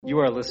You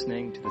are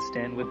listening to the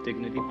Stand with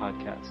Dignity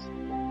podcast.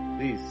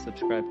 Please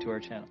subscribe to our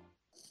channel.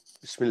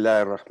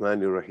 Bismillah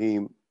ar-Rahman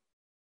ar-Rahim.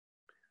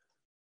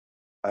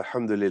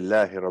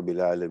 Alhamdulillahi Rabbil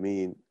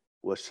Alameen.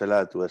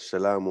 Wassalatu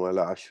wassalamu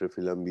ala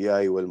ashrafil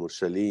anbiya'i wal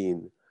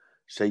mursaleen.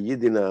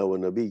 Sayyidina wa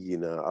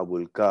nabiyyina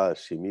Abul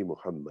Qasimi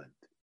Muhammad.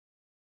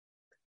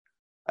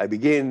 I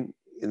begin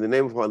in the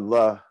name of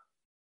Allah,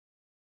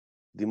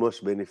 the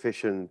most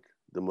beneficent,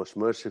 the most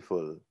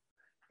merciful,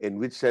 and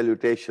with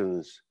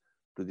salutations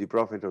to the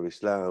Prophet of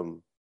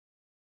Islam,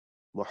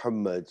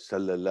 Muhammad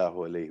sallallahu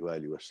alayhi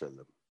wa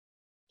sallam.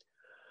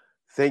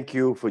 Thank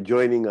you for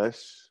joining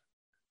us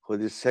for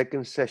this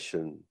second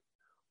session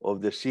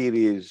of the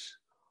series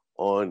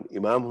on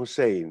Imam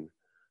Hussein,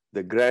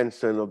 the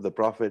grandson of the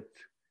Prophet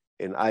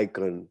and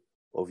icon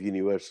of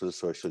universal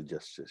social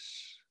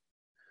justice.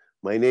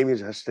 My name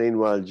is Hasnain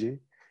Walji,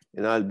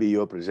 and I'll be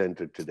your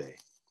presenter today.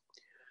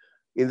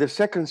 In the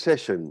second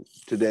session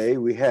today,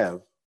 we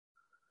have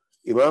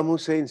Imam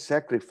Hussein's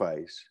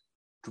sacrifice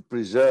to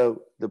preserve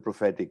the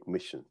prophetic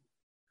mission.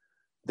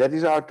 That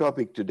is our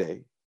topic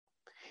today.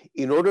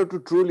 In order to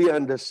truly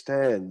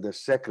understand the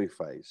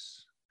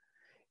sacrifice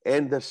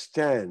and the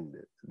stand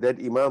that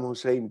Imam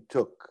Hussein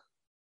took,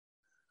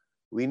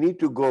 we need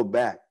to go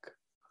back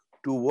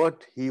to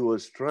what he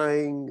was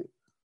trying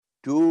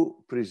to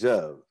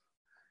preserve.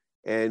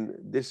 And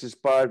this is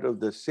part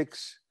of the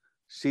 6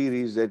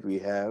 series that we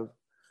have.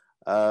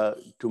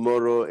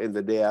 Tomorrow and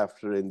the day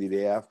after and the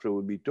day after,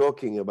 we'll be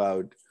talking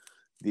about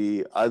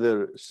the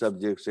other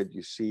subjects that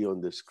you see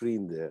on the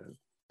screen there.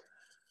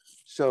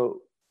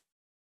 So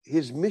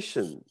his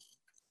mission,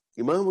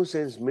 Imam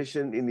Hussein's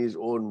mission in his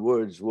own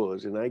words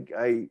was, and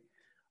I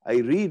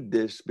read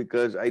this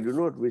because I do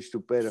not wish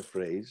to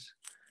paraphrase.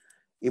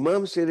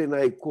 Imam said, and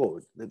I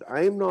quote, that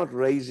I am not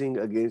rising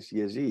against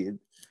Yazid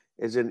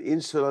as an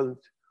insolent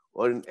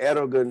or an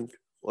arrogant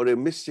or a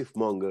mischief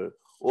monger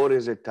or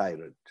as a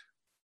tyrant.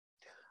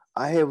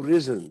 I have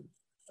risen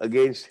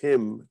against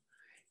him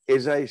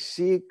as I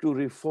seek to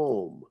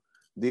reform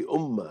the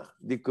ummah,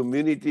 the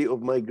community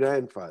of my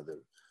grandfather,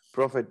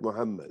 Prophet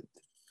Muhammad.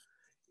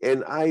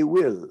 And I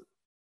wish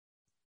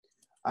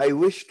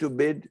to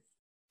bid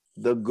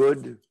the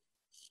good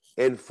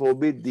and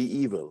forbid the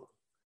evil,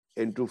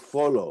 and to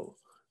follow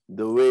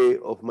the way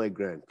of my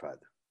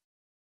grandfather.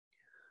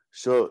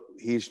 So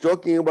he's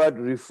talking about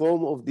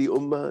reform of the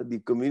ummah, the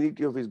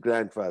community of his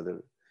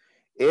grandfather,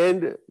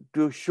 and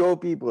to show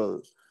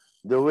people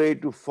the way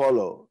to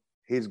follow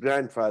his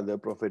grandfather,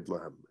 Prophet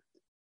Muhammad.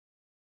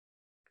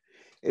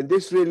 And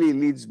this really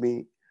leads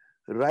me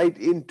right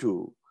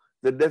into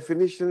the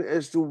definition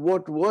as to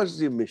what was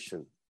the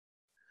mission,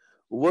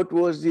 what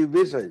was the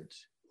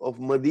visage of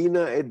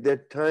Medina at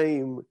that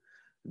time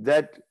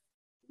that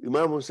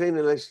Imam Hussein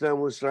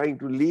was trying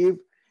to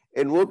leave,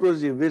 and what was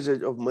the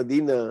visage of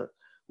Medina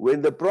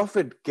when the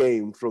Prophet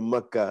came from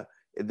Mecca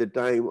at the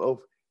time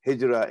of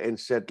Hijrah and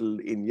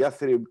settled in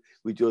Yathrib,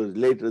 which was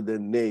later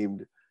then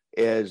named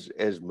as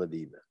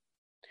Medina.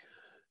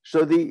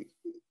 So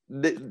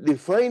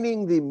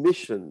defining the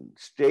mission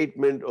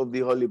statement of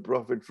the Holy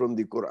Prophet from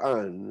the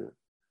Quran,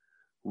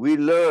 we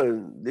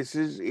learn, this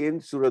is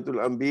in Surah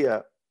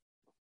Al-Anbiya,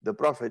 the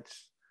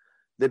prophets,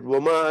 that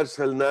وَمَا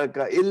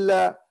أَرْسَلْنَاكَ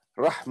إِلَّا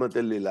رَحْمَةً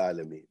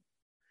لِلْعَالَمِينَ,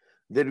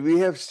 that we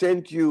have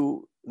sent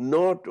you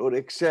not or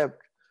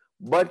except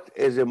but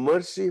as a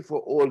mercy for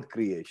all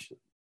creation.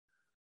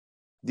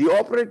 The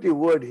operative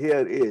word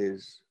here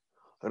is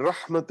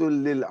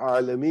Rahmatul lil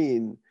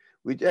Alameen,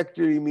 which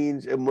actually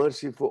means a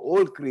mercy for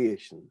all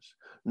creations,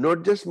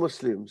 not just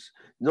Muslims,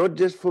 not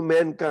just for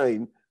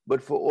mankind,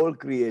 but for all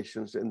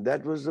creations. And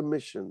that was the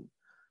mission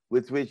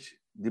with which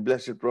the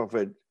Blessed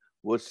Prophet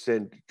was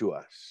sent to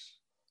us.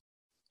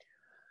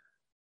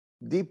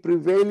 The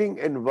prevailing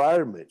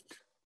environment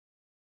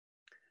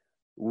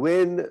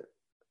when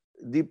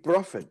the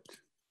Prophet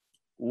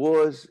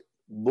was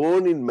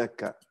born in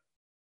Mecca,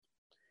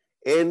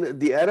 and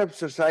the Arab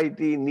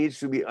society needs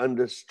to be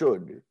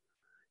understood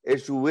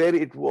as to where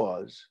it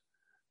was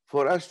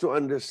for us to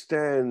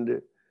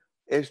understand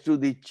as to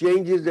the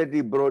changes that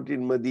he brought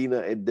in Medina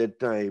at that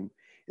time,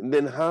 and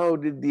then how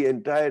did the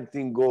entire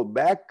thing go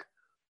back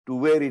to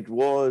where it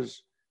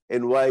was,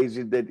 and why is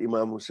it that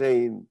Imam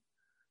Hussein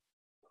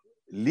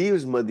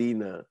leaves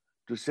Medina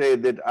to say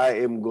that I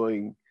am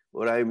going,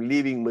 or I am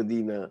leaving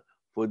Medina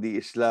for the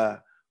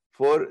Islah,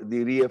 for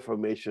the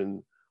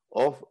reaffirmation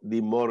of the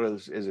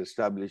morals as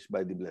established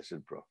by the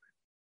Blessed Prophet.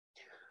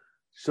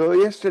 So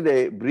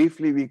yesterday,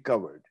 briefly we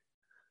covered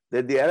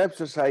that the Arab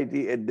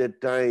society at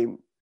that time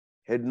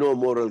had no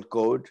moral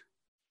code.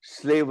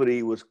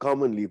 Slavery was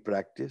commonly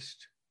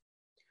practiced.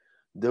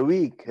 The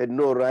weak had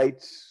no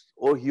rights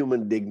or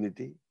human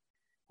dignity.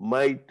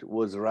 Might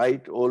was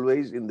right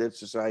always in that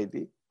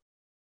society.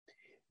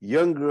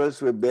 Young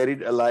girls were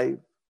buried alive.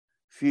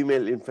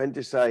 Female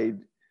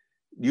infanticide,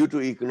 due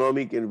to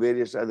economic and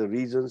various other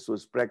reasons,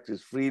 was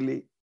practiced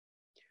freely.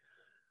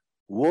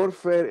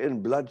 Warfare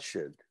and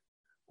bloodshed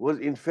was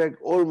in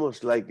fact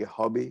almost like a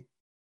hobby.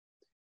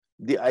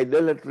 The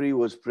idolatry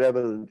was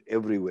prevalent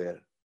everywhere.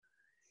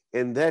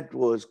 And that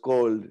was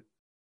called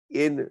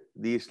in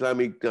the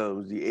Islamic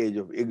terms, the age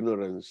of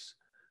ignorance,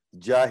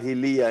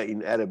 Jahiliyyah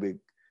in Arabic,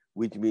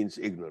 which means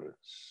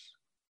ignorance.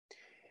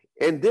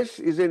 And this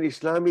is an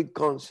Islamic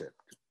concept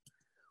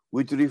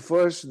which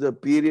refers to the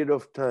period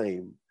of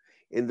time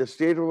in the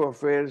state of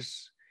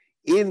affairs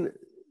in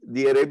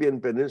the Arabian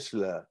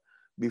Peninsula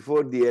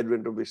before the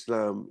advent of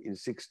Islam in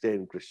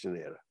 610 Christian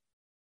era.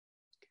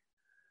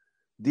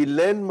 The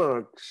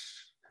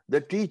landmarks,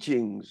 the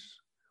teachings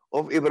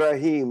of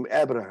Ibrahim,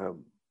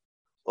 Abraham,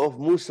 of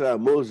Musa,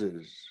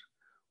 Moses,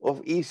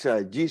 of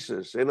Isa,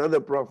 Jesus, and other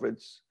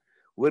prophets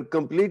were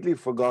completely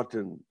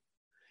forgotten.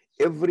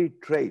 Every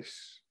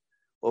trace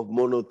of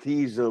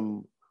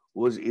monotheism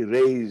was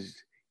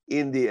erased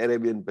in the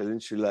Arabian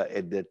Peninsula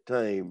at that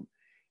time,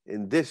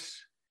 and this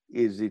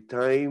is the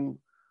time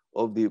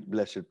of the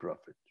Blessed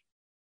Prophet.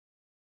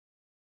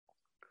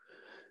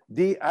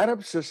 The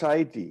Arab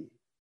society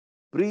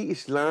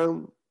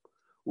pre-Islam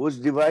was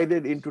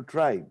divided into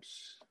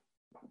tribes,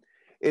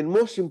 and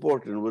most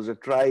important was a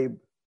tribe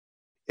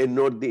and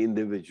not the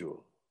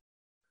individual.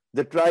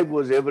 The tribe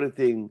was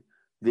everything,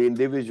 the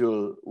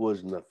individual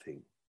was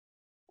nothing.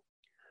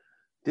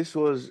 This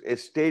was a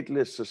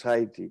stateless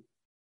society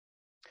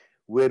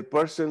where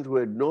persons who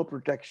had no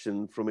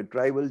protection from a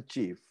tribal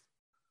chief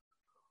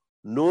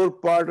nor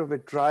part of a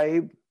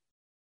tribe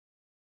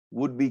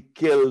would be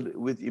killed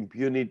with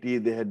impunity.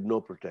 They had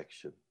no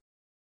protection.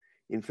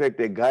 In fact,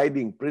 a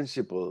guiding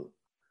principle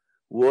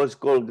was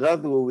called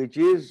Ghadwa, which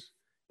is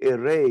a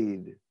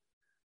raid,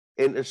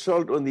 an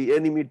assault on the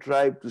enemy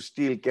tribe to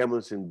steal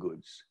camels and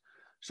goods.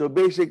 So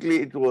basically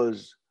it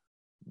was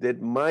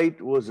that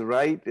might was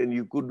right and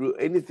you could do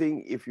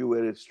anything if you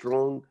were a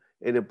strong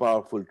and a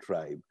powerful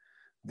tribe.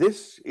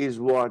 This is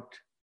what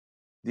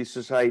the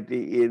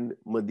society in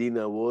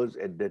Medina was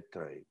at that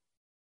time.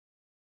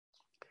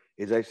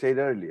 As I said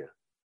earlier,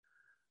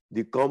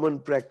 the common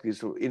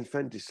practice of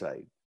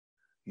infanticide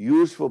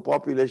used for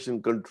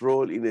population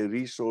control in a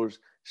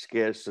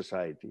resource-scarce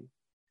society,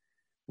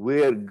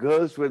 where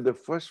girls were the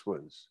first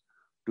ones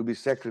to be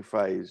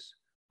sacrificed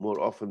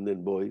more often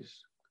than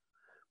boys,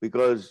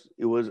 because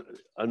it was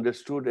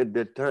understood at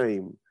that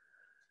time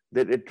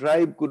that a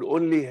tribe could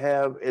only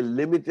have a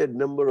limited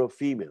number of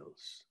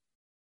females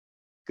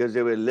because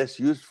they were less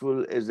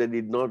useful as they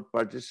did not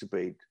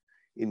participate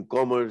in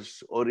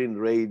commerce or in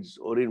raids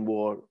or in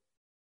war,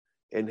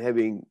 and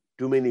having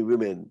too many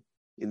women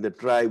in the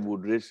tribe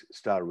would risk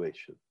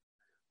starvation.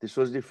 This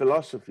was the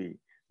philosophy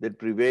that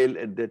prevailed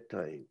at that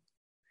time.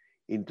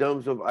 In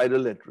terms of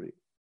idolatry,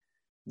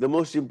 the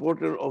most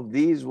important of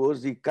these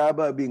was the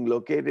Kaaba being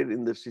located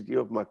in the city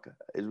of Makkah,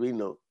 as we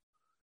know.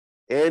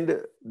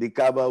 And the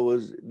Kaaba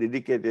was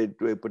dedicated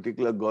to a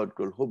particular god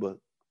called Hubal.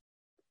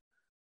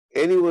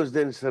 And he was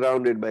then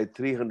surrounded by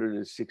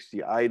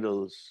 360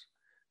 idols.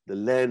 The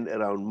land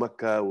around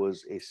Makkah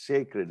was a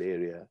sacred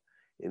area,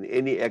 and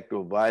any act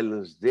of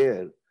violence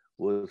there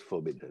was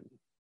forbidden.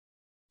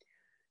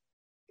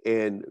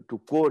 And to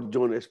quote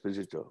John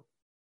Esposito,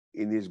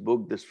 in his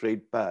book, The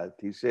Straight Path,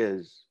 he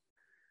says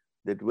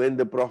that when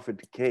the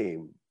Prophet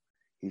came,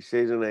 he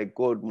says, and I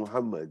quote,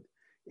 Muhammad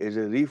is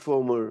a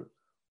reformer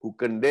who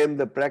condemned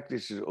the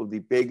practices of the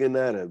pagan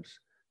Arabs,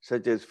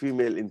 such as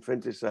female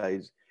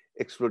infanticide,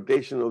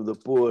 exploitation of the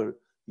poor,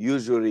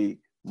 usury,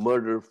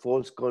 murder,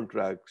 false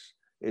contracts,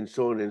 and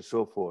so on and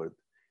so forth,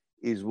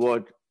 is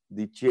what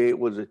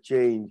was a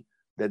change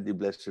that the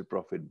Blessed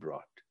Prophet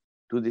brought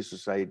to the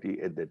society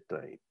at that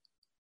time.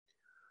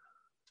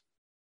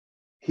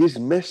 His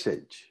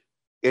message,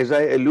 as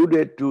I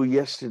alluded to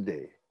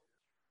yesterday,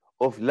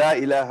 of La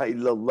ilaha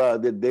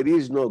illallah, that there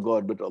is no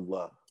God but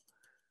Allah,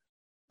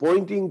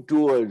 pointing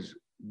towards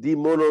the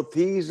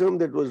monotheism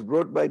that was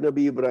brought by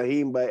Nabi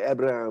Ibrahim, by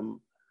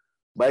Abraham,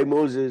 by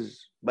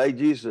Moses, by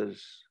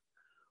Jesus,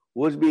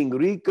 was being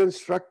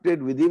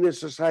reconstructed within a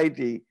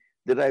society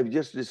that I've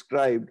just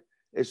described,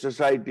 a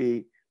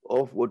society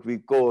of what we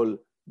call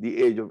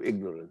the age of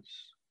ignorance.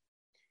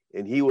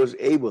 And he was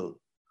able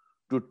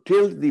to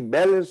tilt the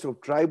balance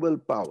of tribal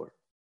power.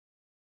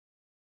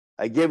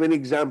 I gave an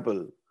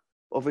example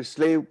of a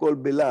slave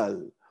called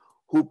Bilal,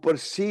 who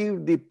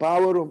perceived the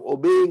power of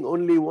obeying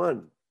only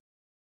one,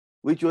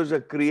 which was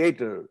a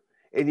creator,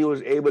 and he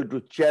was able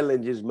to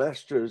challenge his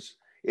masters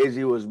as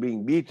he was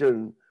being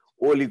beaten.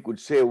 All he could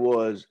say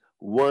was,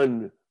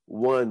 one,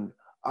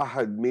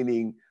 ahad,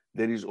 meaning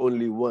there is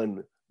only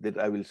one that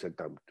I will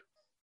succumb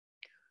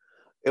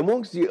to.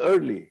 Amongst the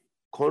early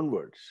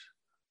converts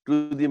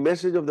to the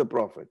message of the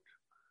Prophet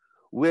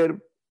were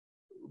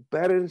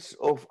parents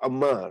of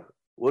Ammar,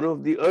 one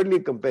of the early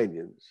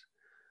companions.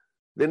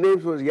 The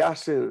names was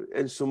Yasir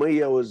and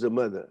Sumayya was the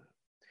mother.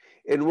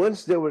 And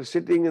once they were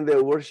sitting and they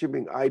were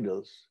worshipping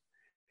idols,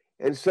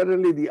 and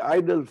suddenly the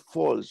idol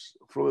falls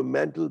from a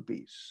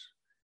mantelpiece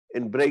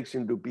and breaks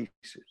into pieces.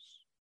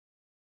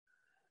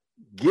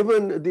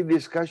 Given the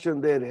discussion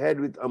they had had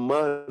with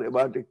Ammar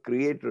about a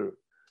creator,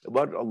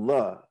 about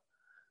Allah,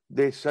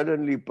 they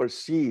suddenly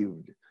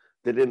perceived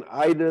that an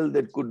idol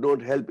that could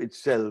not help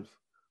itself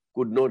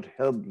could not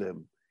help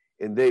them,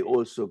 and they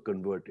also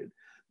converted.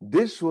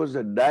 This was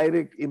a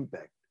direct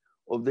impact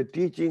of the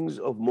teachings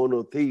of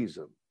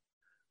monotheism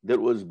that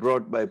was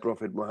brought by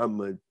Prophet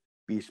Muhammad,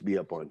 peace be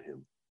upon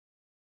him.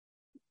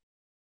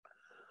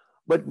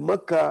 But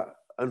Makkah,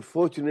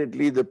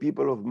 unfortunately, the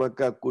people of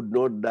Makkah could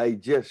not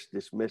digest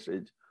this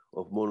message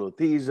of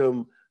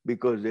monotheism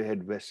because they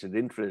had vested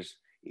interest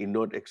in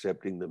not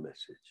accepting the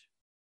message.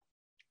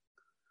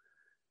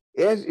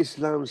 As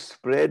Islam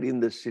spread in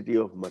the city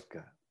of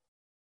Makkah,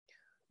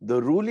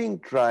 the ruling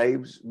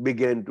tribes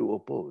began to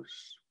oppose.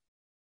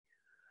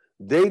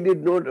 They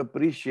did not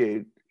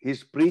appreciate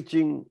his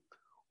preaching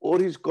or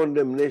his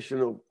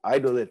condemnation of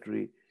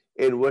idolatry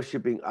and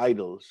worshipping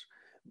idols.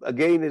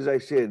 Again, as I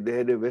said, they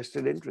had a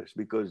vested interest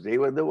because they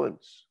were the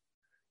ones.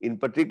 In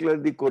particular,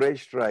 the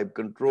Quraysh tribe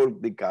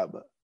controlled the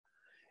Kaaba,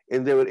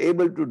 and they were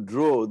able to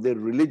draw their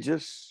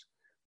religious,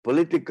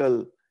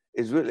 political,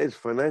 as well as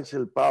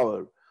financial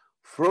power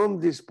from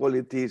this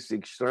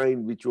polytheistic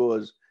shrine, which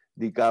was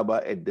the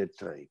Kaaba at that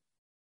time.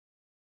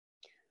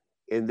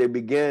 And they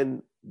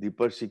began the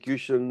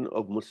persecution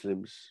of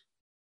Muslims,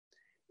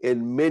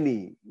 and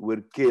many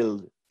were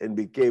killed and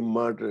became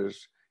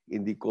martyrs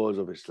in the cause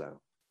of Islam.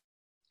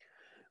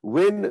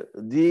 When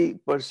the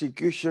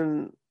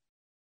persecution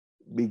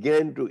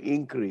began to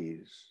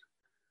increase,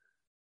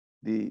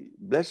 the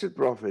Blessed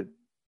Prophet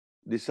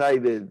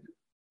decided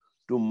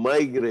to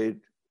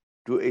migrate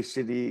to a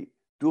city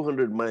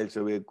 200 miles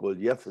away called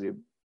Yathrib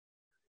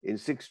in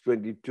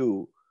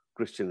 622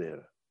 Christian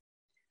era.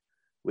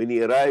 When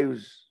he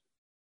arrives,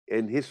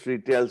 and history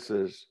tells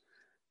us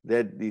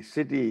that the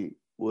city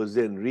was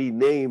then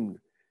renamed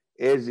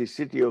as the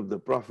city of the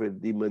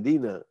Prophet, the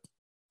Medina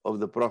of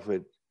the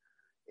Prophet,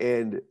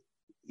 and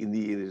in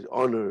his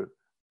honor,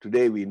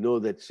 today we know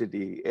that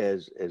city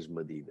as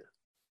Medina.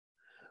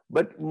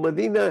 But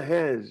Medina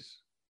has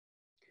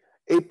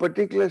a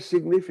particular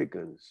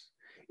significance.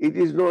 It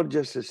is not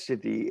just a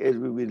city, as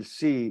we will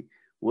see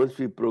once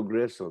we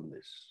progress on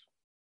this.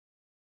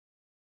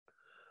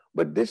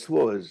 But this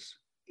was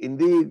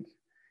indeed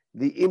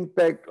the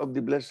impact of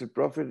the Blessed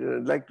Prophet, and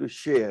I'd like to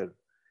share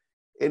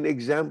an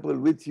example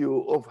with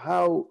you of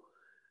how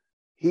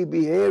he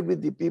behaved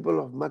with the people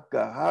of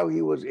Makkah, how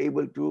he was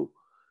able to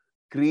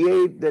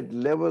create that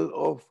level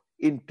of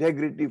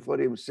integrity for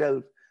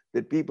himself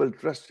that people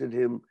trusted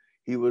him.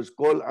 He was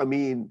called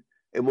Amin,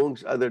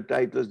 amongst other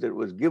titles that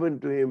was given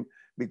to him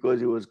because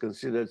he was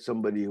considered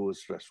somebody who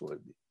was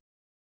trustworthy.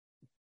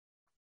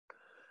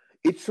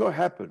 It so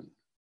happened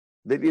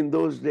that in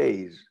those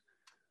days,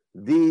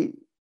 the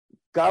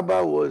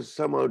Kaaba was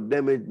somehow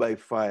damaged by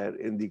fire,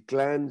 and the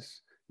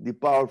clans, the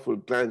powerful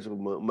clans of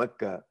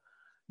Mecca,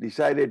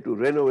 decided to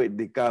renovate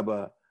the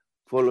Kaaba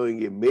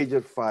following a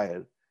major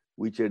fire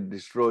which had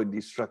destroyed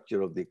the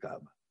structure of the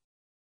Kaaba.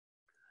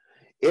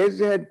 As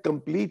they had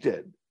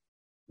completed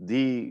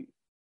the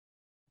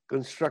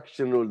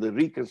construction or the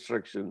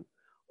reconstruction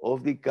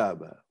of the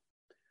Kaaba,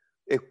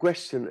 a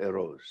question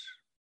arose.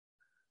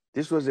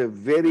 This was a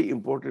very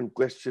important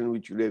question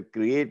which would have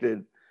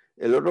created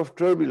a lot of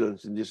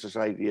turbulence in the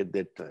society at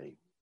that time.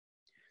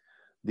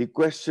 The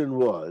question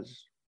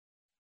was,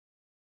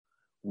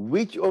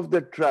 which of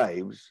the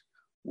tribes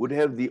would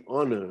have the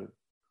honor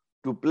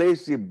to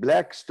place the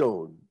black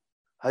stone,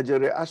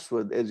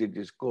 Hajar-e-Aswad as it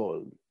is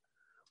called,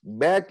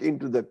 back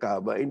into the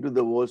Kaaba, into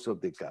the walls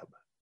of the Kaaba?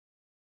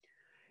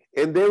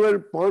 And they were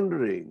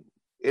pondering,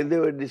 and they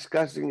were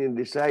discussing and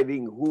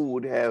deciding who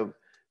would have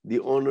the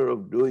honor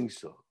of doing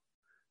so.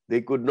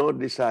 They could not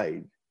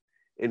decide.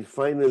 And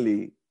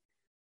finally,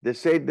 they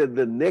said that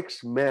the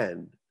next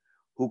man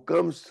who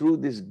comes through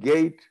this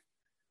gate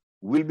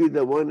will be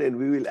the one, and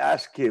we will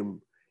ask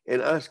him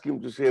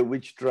to say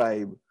which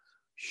tribe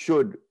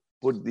should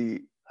put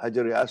the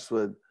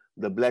Hajar-e-Aswad,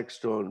 the black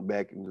stone,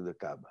 back into the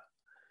Kaaba.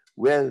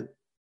 Well,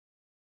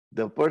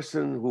 the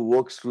person who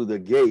walks through the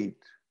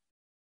gate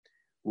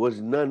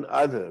was none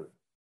other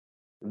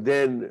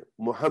than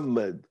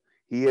Muhammad.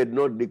 He had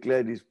not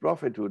declared his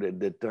prophethood at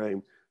that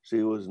time, so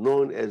he was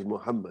known as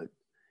Muhammad.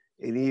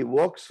 And he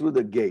walks through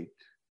the gate,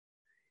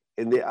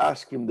 and they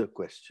ask him the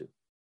question.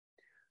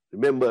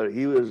 Remember,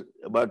 he was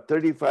about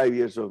 35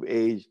 years of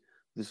age.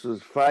 This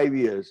was 5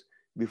 years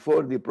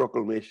before the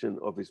proclamation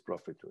of his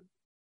prophethood.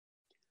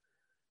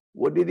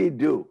 What did he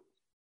do?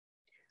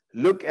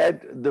 Look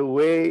at the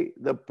way,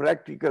 the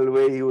practical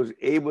way he was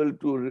able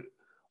to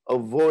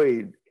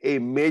avoid a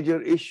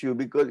major issue,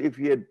 because if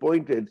he had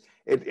pointed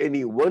at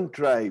any one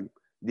tribe,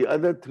 the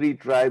other 3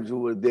 tribes who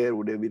were there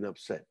would have been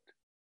upset.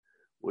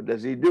 What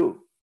does he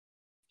do?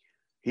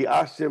 He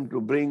asked them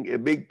to bring a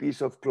big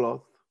piece of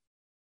cloth.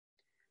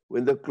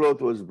 When the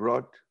cloth was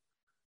brought,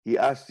 he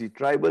asked the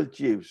tribal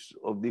chiefs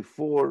of the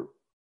 4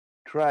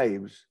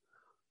 tribes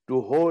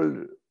to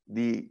hold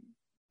the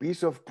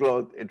piece of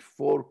cloth at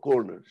 4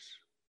 corners.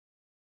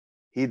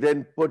 He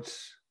then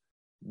puts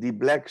the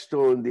black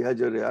stone, the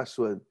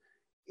Hajar-e-Aswad,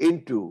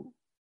 into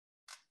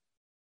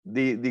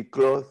the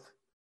cloth.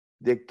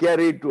 They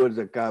carried towards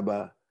the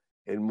Kaaba,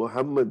 and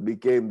Muhammad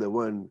became the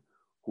one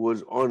who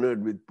was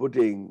honored with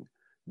putting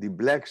the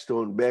black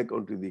stone back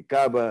onto the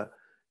Kaaba,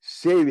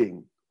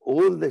 saving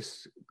all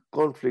this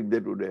conflict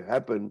that would have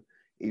happened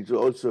It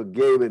also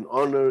gave an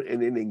honor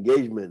and an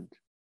engagement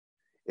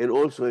and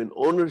also an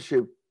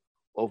ownership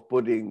of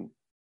putting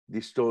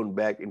the stone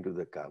back into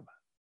the Kaaba.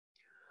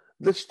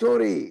 The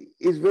story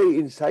is very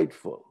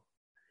insightful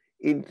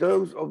in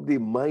terms of the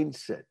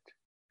mindset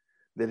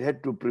that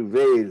had to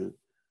prevail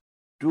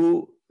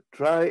to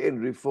try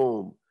and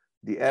reform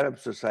the Arab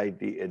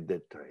society at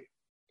that time.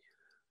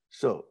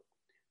 So,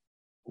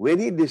 when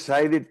he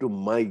decided to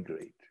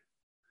migrate,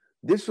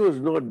 this was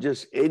not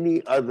just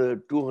any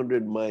other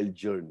 200-mile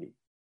journey.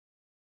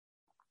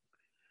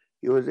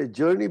 It was a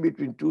journey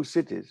between two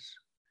cities,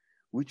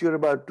 which were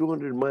about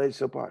 200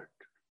 miles apart.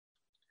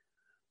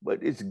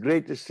 But its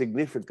greatest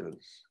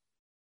significance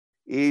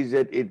is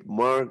that it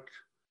marked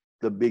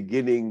the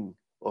beginning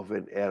of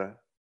an era.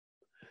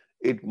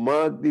 It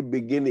marked the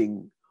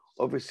beginning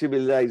of a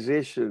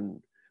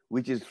civilization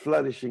which is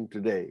flourishing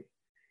today.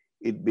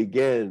 It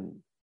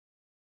began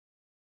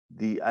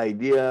the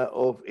idea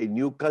of a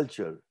new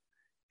culture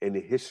and a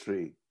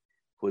history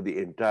for the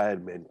entire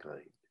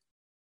mankind.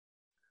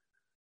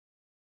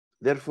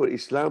 Therefore,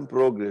 Islam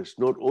progressed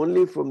not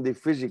only from the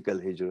physical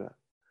hijrah,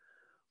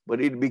 but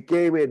it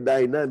became a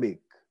dynamic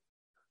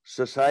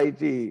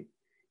society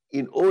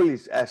in all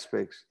its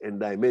aspects and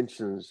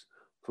dimensions.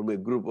 From a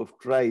group of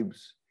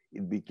tribes,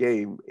 it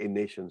became a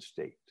nation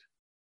state.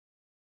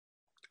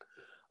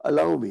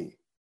 Allow me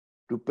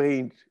to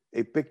paint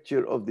a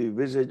picture of the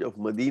visage of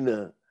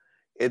Medina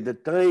at the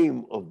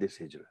time of this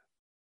hijrah.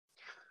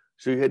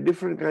 So you had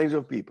different kinds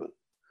of people.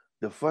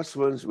 The first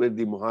ones were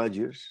the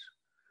Muhajirs,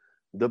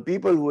 the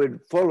people who had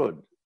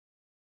followed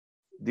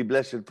the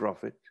Blessed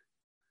Prophet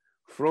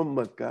from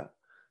Mecca.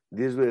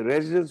 These were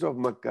residents of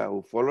Mecca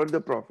who followed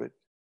the Prophet.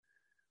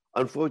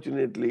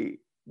 Unfortunately,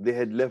 they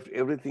had left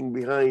everything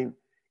behind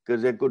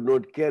because they could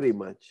not carry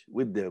much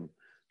with them.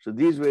 So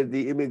these were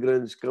the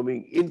immigrants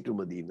coming into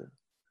Medina.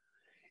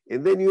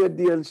 And then you had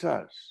the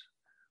Ansars,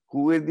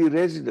 who were the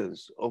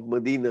residents of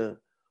Medina,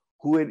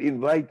 who had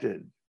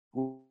invited,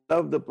 who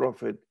loved the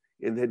Prophet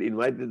and had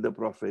invited the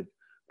Prophet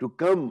to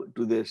come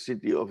to their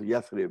city of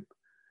Yathrib.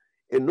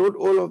 And not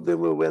all of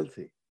them were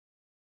wealthy.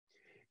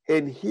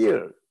 And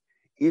here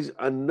is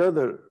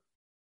another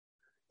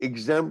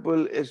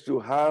example as to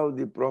how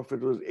the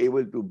Prophet was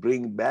able to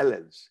bring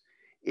balance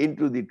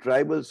into the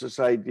tribal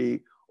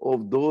society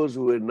of those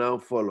who were now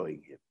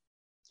following him,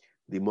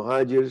 the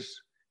Muhajirs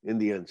and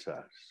the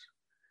Ansars.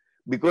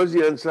 Because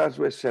the Ansars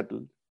were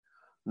settled,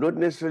 not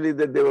necessarily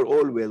that they were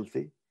all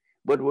wealthy,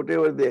 but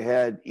whatever they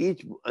had,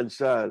 each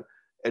Ansar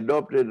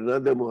adopted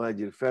another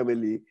Muhajir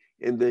family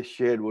and they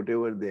shared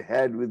whatever they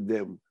had with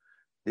them.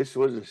 This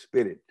was the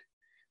spirit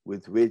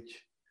with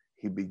which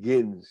he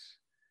begins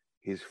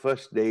his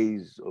first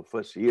days or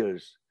first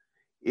years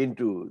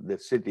into the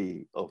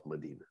city of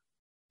Medina.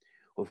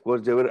 Of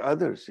course, there were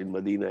others in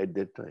Medina at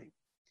that time.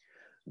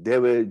 There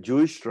were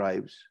Jewish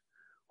tribes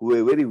who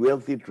were very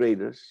wealthy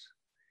traders,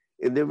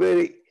 and they were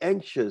very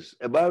anxious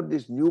about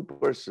this new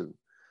person,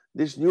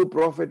 this new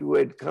prophet who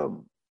had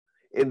come,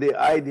 and they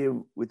eyed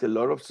him with a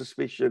lot of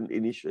suspicion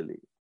initially.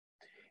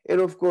 And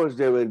of course,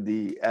 there were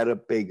the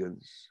Arab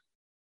pagans.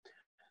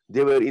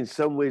 They were in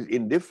some ways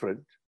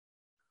indifferent,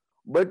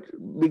 but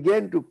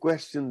began to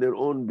question their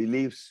own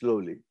beliefs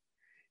slowly.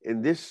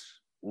 And this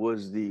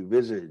was the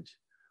visage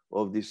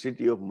of the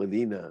city of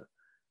Medina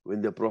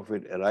when the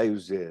Prophet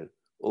arrives there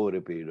over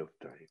a period of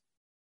time.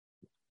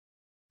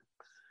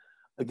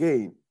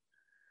 Again,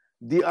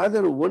 the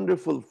other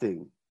wonderful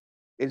thing,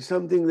 and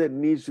something that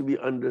needs to be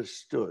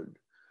understood,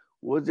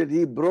 was that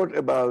he brought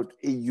about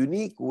a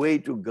unique way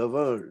to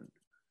govern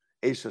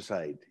a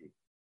society.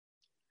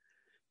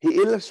 He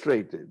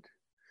illustrated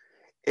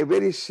a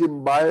very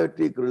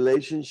symbiotic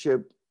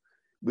relationship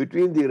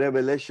between the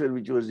revelation,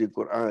 which was the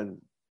Quran,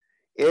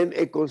 and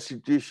a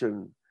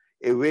constitution,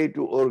 a way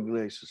to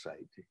organize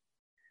society.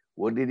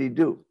 What did he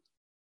do?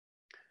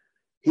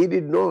 He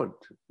did not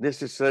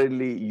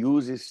necessarily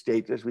use his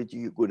status, which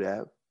he could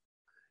have,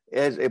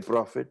 as a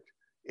prophet,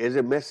 as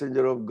a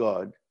messenger of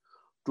God,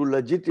 to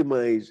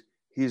legitimize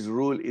his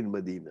rule in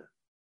Medina.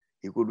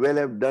 He could well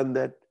have done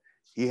that.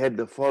 He had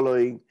the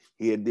following,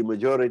 he had the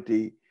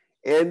majority,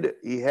 and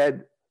he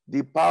had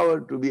the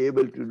power to be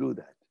able to do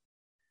that.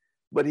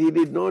 But he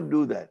did not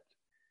do that.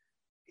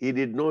 He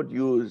did not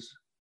use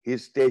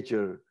his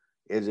stature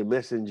as a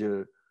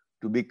messenger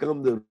to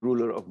become the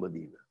ruler of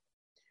Medina.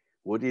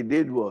 What he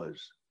did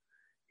was,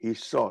 he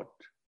sought,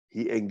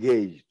 he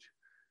engaged,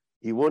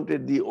 he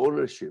wanted the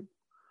ownership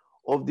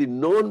of the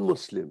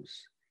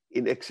non-Muslims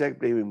in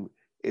accepting him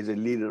as a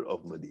leader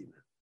of Medina.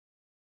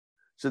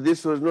 So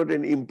this was not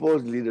an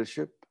imposed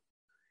leadership.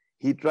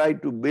 He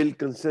tried to build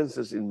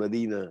consensus in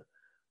Medina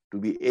to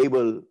be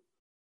able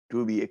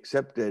to be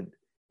accepted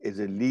as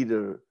a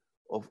leader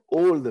of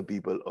all the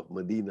people of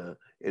Medina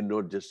and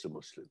not just the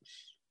Muslims.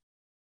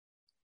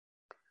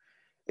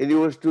 And it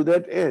was to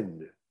that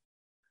end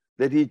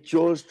that he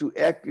chose to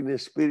act in a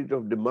spirit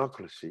of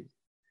democracy,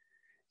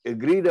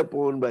 agreed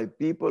upon by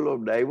people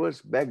of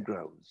diverse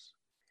backgrounds,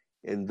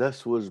 and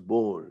thus was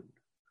born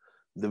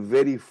the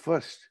very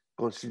first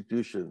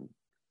constitution,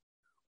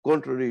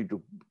 contrary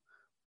to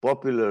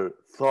popular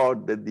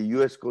thought that the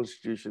US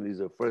Constitution is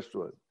the first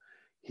one.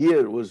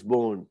 Here was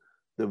born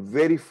the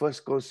very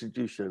first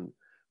Constitution,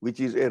 which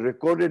is a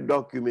recorded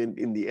document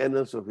in the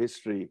annals of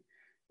history.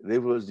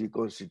 There was the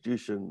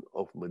Constitution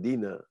of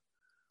Medina,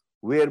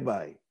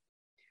 whereby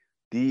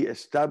he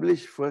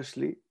established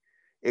firstly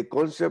a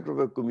concept of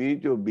a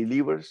community of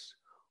believers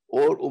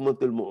or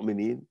Ummatul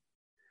Mu'mineen,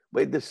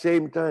 but at the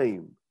same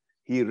time,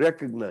 he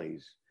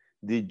recognized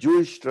the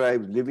Jewish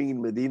tribes living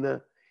in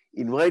Medina,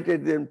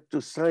 invited them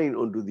to sign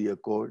onto the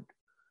accord.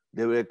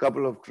 There were a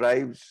couple of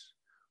tribes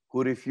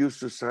who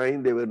refused to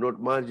sign. They were not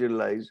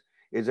marginalized,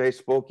 as I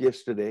spoke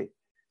yesterday.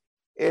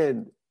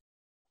 And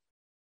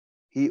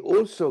he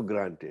also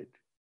granted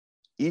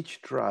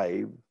each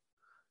tribe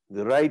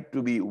the right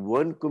to be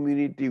one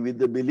community with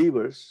the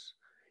believers,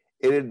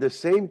 and at the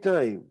same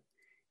time,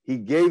 he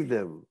gave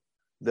them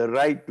the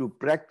right to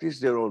practice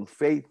their own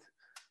faith,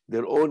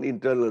 their own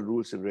internal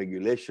rules and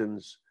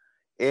regulations,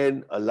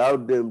 and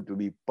allowed them to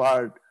be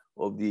part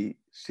of the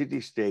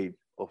city-state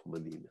of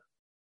Medina.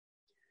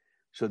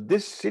 So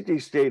this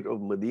city-state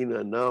of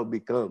Medina now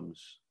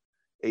becomes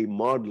a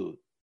model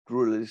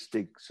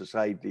pluralistic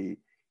society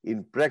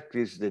in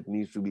practice that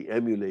needs to be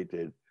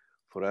emulated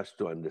for us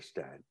to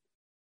understand,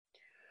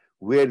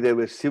 where there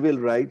were civil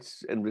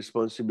rights and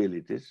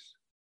responsibilities,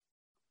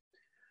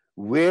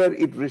 where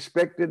it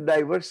respected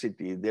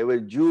diversity. There were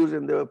Jews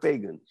and there were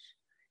pagans.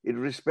 It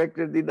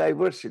respected the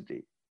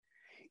diversity.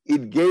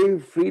 It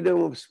gave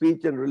freedom of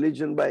speech and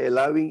religion by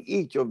allowing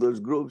each of those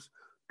groups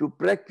to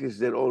practice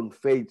their own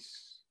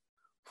faiths,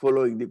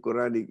 following the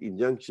Quranic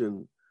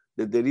injunction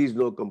that there is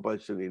no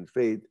compulsion in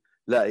faith,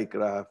 la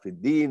ikraha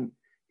fid din.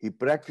 He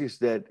practiced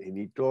that and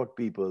he taught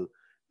people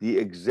the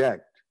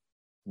exact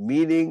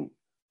meaning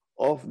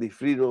of the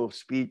freedom of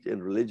speech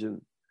and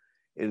religion.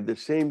 And at the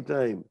same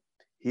time,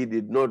 he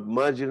did not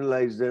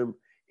marginalize them.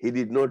 He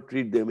did not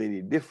treat them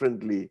any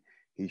differently.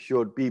 He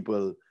showed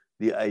people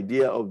the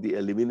idea of the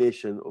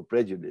elimination of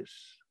prejudice.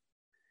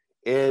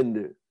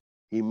 And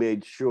he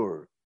made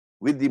sure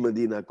with the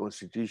Medina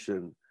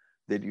Constitution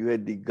that you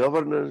had the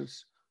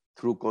governance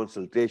through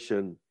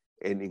consultation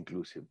and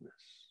inclusiveness.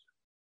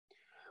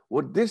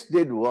 What this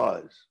did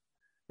was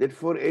that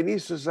for any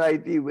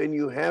society, when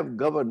you have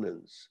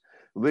governance,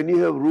 when you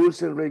have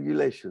rules and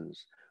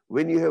regulations,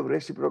 when you have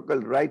reciprocal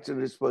rights and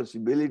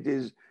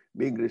responsibilities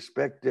being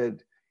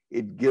respected,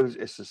 it gives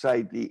a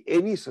society,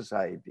 any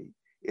society,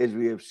 as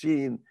we have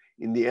seen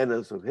in the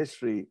annals of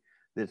history,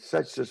 that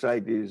such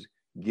societies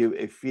give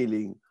a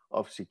feeling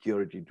of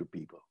security to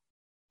people.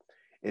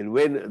 And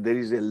when there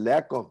is a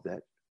lack of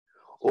that,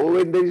 or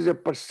when there is a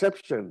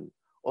perception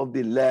of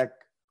the lack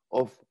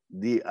of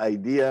the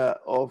idea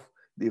of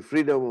the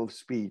freedom of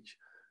speech,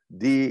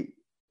 the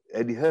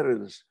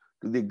adherence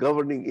to the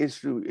governing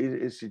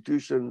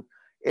institution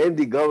and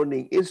the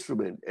governing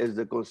instrument as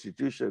the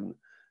Constitution,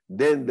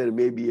 then there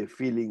may be a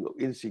feeling of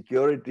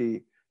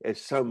insecurity, as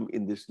some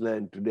in this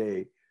land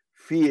today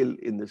feel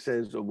in the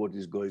sense of what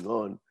is going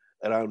on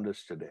around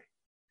us today.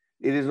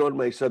 It is not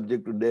my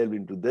subject to delve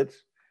into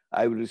this.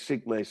 I will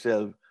restrict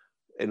myself,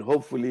 and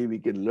hopefully we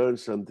can learn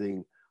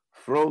something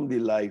from the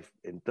life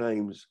and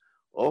times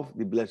of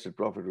the Blessed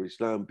Prophet of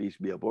Islam, peace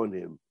be upon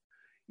him,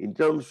 in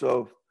terms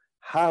of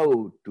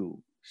how to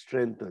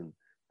strengthen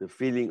the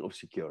feeling of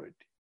security,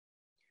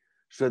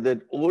 so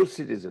that all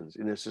citizens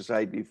in a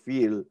society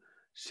feel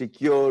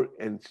secure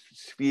and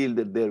feel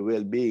that their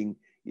well-being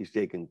is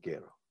taken care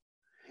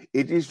of.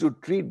 It is to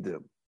treat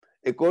them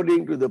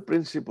according to the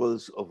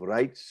principles of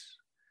rights,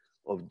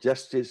 of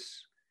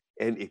justice,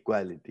 and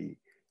equality.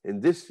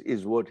 And this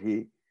is what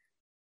he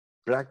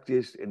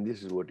practiced, and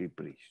this is what he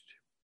preached.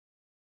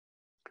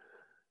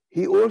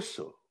 He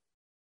also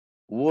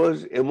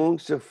was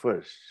amongst the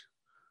first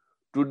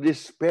to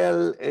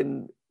dispel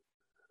and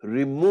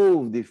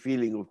remove the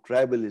feeling of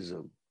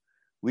tribalism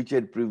which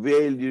had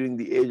prevailed during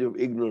the age of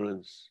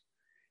ignorance,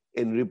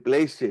 and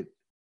replace it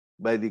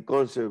by the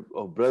concept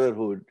of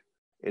brotherhood,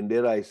 and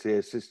dare I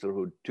say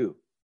sisterhood too.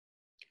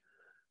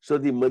 So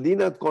the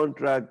Medina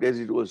Contract, as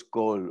it was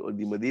called, or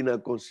the Medina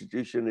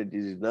Constitution it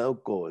is now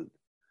called,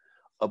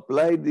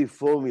 applied the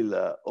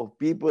formula of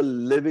people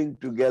living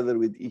together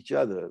with each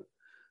other,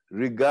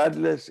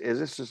 regardless, as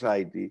a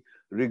society,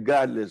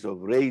 regardless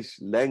of race,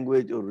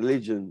 language, or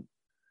religion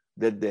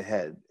that they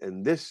had.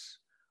 And this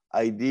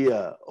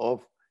idea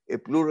of a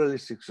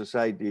pluralistic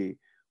society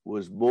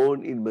was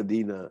born in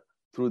Medina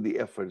through the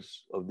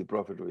efforts of the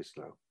Prophet of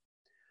Islam.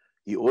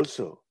 He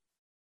also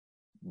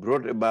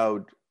brought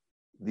about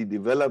the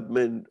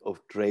development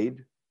of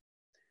trade,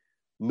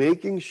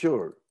 making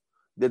sure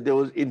that there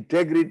was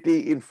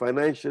integrity in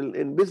financial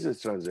and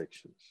business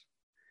transactions.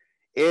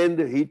 And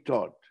he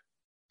taught,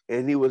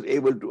 and he was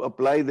able to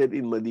apply that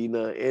in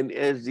Medina. And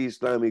as the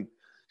Islamic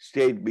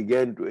State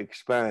began to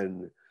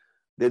expand,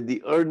 that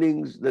the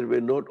earnings that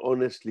were not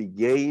honestly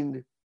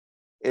gained,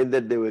 and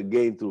that they were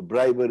gained through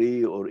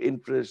bribery or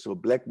interest or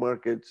black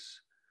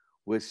markets,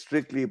 were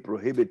strictly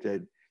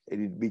prohibited,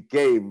 and it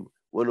became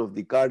one of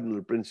the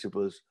cardinal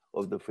principles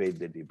of the faith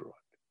that he brought.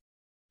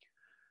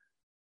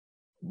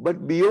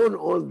 But beyond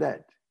all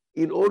that,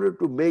 in order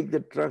to make the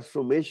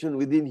transformation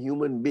within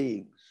human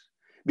beings,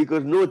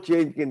 because no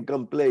change can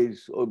come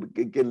place or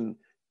can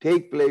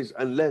take place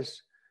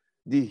unless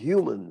the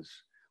humans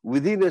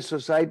within a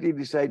society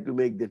decide to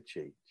make that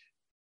change.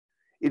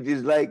 It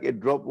is like a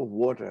drop of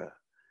water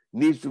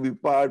needs to be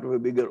part of a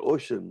bigger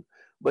ocean,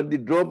 but the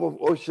drop of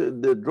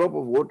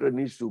water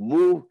needs to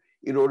move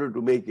in order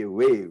to make a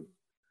wave.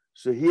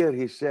 So here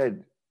he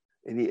said,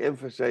 and he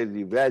emphasized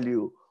the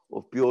value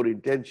of pure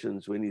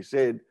intentions when he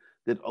said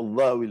that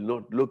Allah will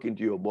not look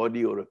into your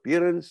body or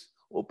appearance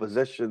or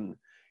possession.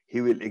 He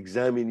will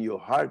examine your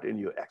heart and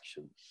your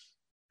actions.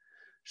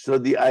 So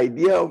the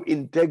idea of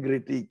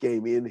integrity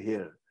came in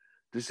here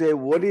to say,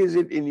 what is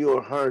it in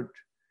your heart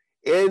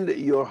and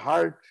your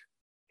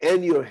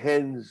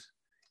hands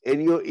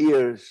and your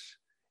ears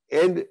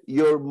and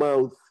your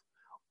mouth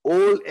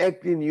all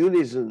act in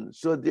unison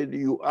so that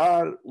you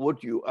are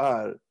what you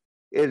are.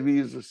 As we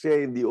used to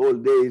say in the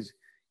old days,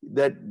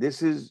 that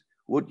this is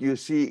what you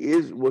see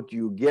is what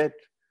you get.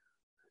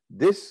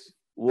 This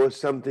was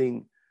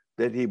something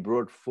that he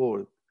brought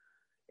forth,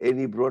 and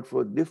he brought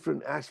forth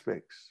different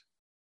aspects.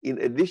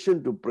 In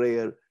addition to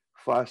prayer,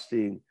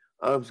 fasting,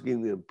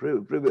 almsgiving,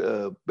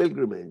 and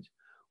pilgrimage,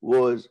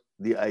 was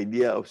the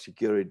idea of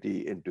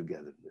security and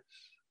togetherness.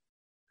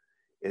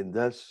 And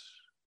thus,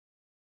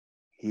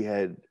 he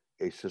had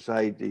a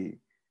society,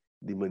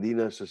 the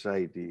Medina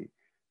society,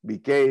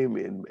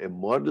 became a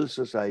model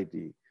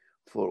society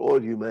for all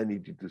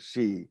humanity to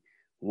see,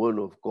 one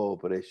of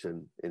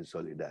cooperation and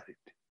solidarity.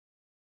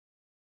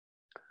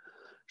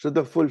 So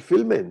the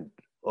fulfillment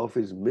of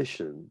his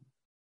mission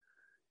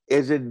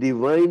as a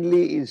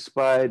divinely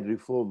inspired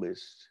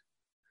reformist,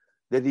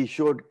 that he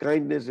showed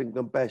kindness and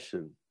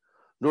compassion,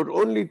 not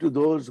only to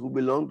those who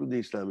belong to the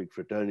Islamic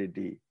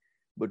fraternity,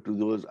 but to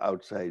those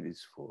outside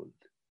its fold.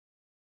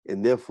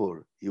 And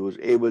therefore, he was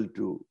able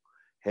to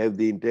have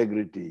the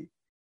integrity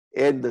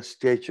and the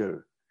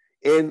stature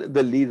and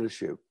the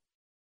leadership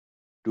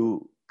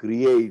to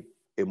create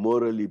a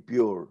morally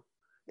pure,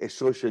 a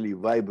socially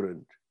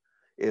vibrant,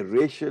 a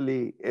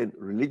racially and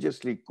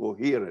religiously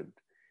coherent,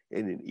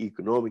 and an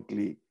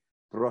economically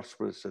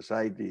prosperous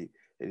society.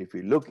 And if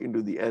we look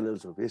into the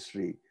annals of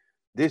history,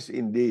 this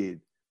indeed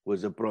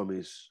was a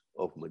promise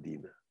of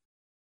Medina.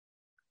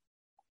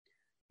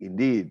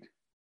 Indeed,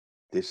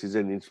 this is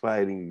an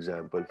inspiring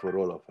example for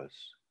all of us,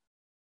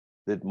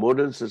 that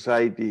modern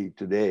society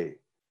today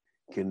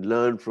can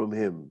learn from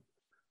him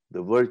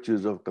the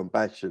virtues of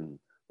compassion,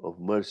 of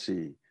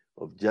mercy,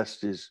 of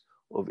justice,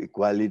 of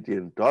equality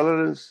and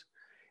tolerance,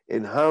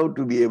 and how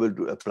to be able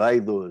to apply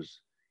those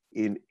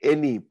in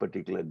any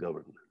particular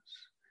governance.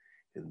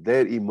 And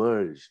there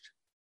emerged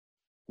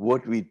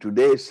what we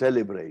today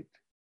celebrate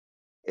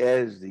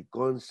as the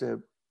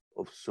concept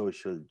of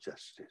social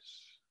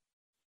justice.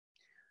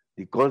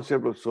 The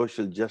concept of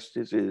social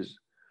justice is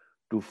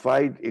to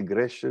fight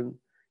aggression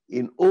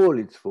in all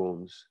its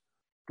forms,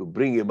 to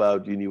bring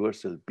about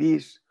universal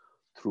peace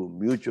through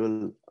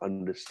mutual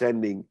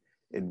understanding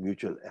and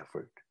mutual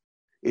effort.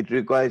 It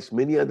requires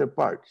many other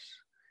parts.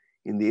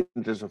 In the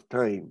interest of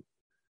time,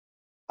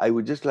 I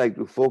would just like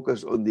to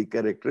focus on the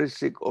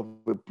characteristic of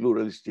a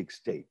pluralistic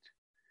state,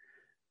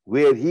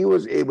 where he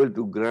was able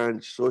to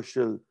grant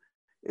social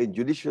and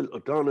judicial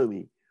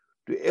autonomy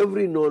to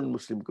every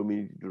non-Muslim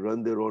community to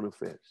run their own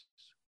affairs.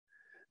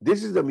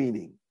 This is the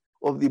meaning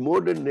of the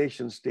modern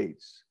nation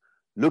states,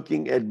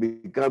 looking at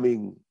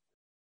becoming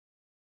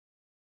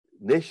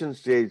nation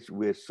states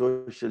where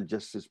social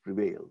justice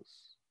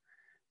prevails.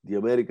 The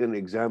American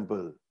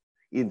example,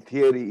 in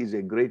theory, is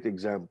a great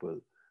example.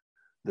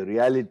 The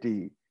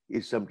reality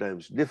is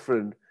sometimes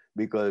different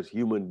because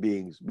human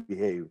beings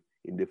behave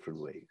in different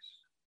ways.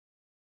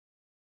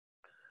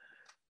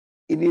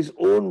 In his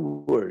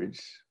own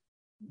words,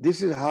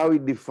 this is how he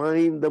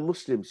defined the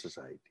Muslim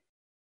society,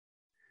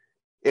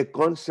 a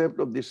concept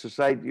of the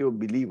society of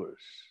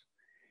believers.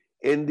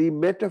 And the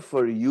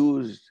metaphor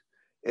used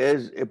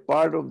as a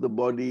part of the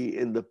body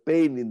and the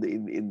pain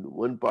in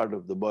one part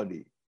of the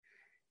body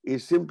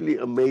is simply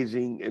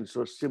amazing and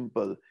so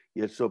simple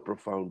yet so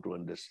profound to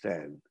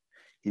understand.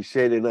 He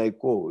said, and I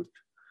quote,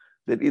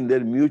 that in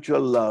their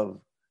mutual love,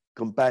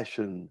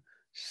 compassion,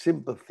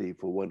 sympathy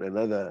for one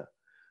another,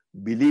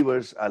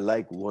 believers are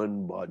like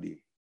one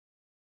body.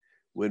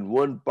 When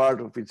one part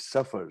of it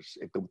suffers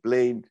a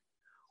complaint,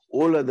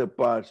 all other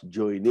parts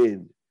join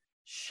in,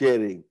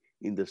 sharing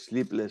in the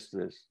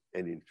sleeplessness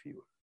and in fever.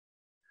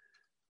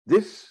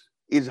 This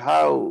is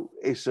how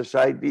a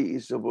society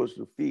is supposed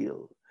to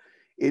feel.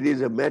 It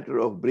is a matter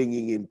of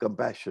bringing in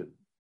compassion.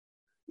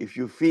 If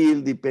you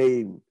feel the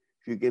pain,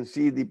 if you can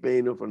see the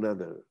pain of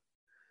another,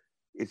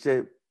 it's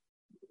an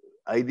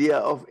idea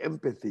of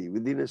empathy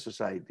within a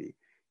society.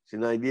 It's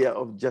an idea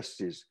of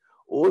justice.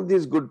 All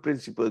these good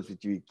principles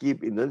which we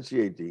keep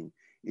enunciating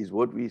is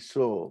what we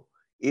saw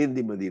in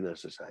the Medina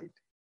society.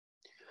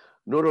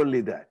 Not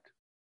only that,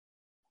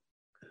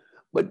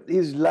 but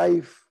his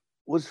life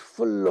was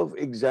full of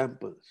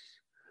examples,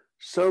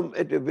 some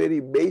at a very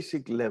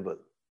basic level.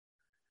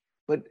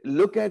 But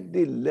look at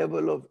the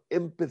level of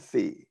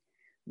empathy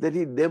that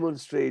he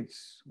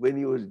demonstrates when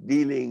he was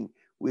dealing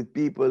with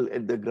people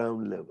at the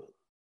ground level.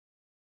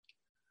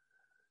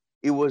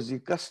 It was the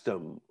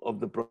custom of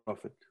the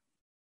Prophet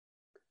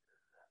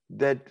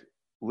that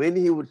when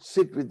he would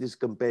sit with his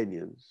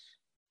companions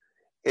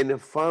and a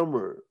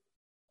farmer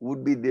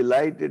would be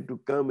delighted to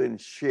come and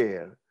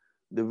share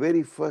the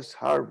very first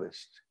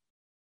harvest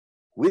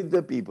with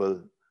the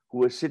people who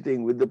were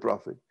sitting with the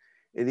Prophet,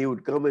 and he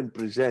would come and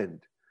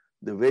present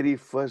the very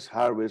first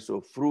harvest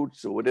of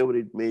fruits or whatever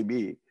it may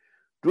be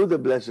to the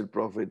Blessed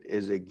Prophet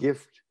as a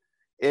gift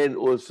and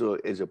also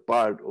as a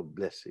part of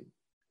blessing.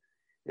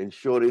 And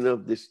sure enough,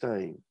 this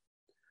time,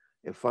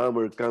 a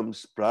farmer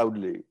comes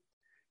proudly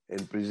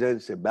and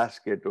presents a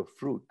basket of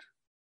fruit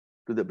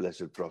to the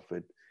Blessed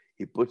Prophet.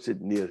 He puts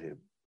it near him.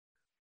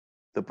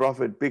 The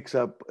Prophet picks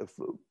up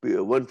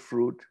one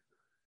fruit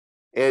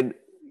and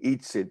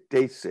eats it,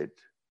 tastes it,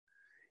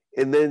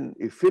 and then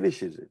he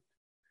finishes it.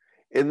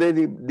 And then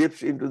he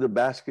dips into the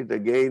basket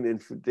again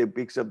and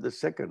picks up the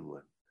second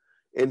one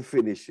and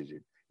finishes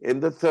it,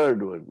 and the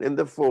third one, and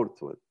the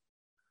fourth one.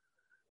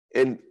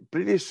 And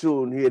pretty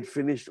soon he had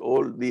finished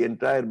the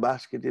entire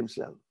basket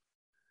himself.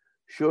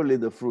 Surely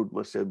the fruit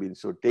must have been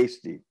so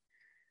tasty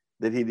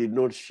that he did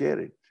not share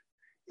it.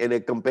 And a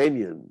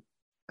companion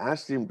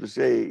asked him to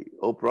say,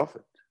 "O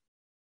Prophet,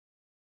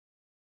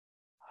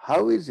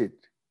 how is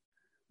it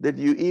that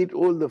you eat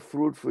all the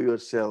fruit for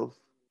yourself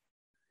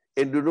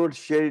and do not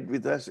share it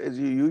with us as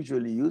you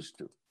usually used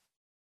to?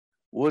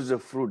 Was the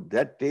fruit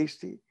that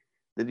tasty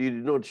that you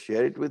did not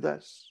share it with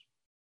us?"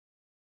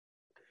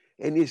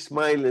 And he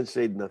smiled and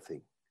said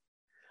nothing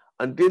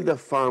until the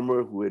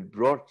farmer who had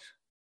brought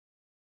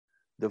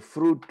the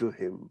fruit to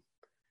him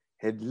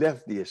had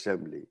left the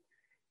assembly.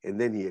 And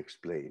then he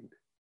explained.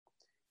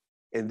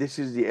 And this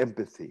is the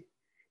empathy,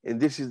 and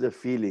this is the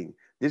feeling,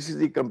 this is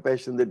the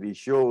compassion that he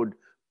showed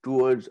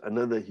towards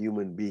another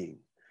human being.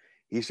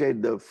 He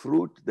said, the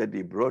fruit that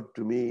he brought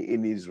to me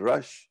in his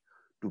rush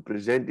to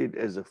present it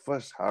as the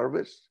first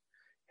harvest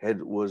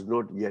was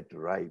not yet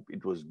ripe.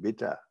 It was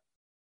bitter.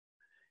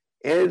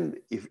 And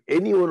if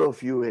any one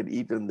of you had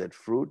eaten that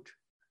fruit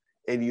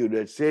and you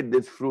had said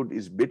this fruit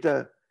is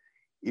bitter,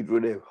 it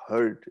would have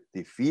hurt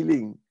the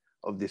feeling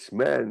of this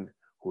man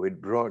who had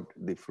brought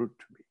the fruit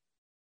to me.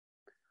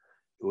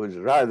 It was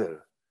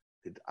rather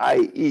that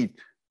I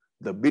eat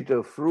the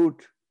bitter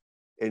fruit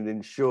and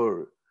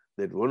ensure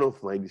that one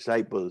of my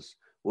disciples,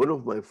 one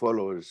of my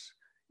followers,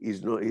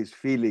 his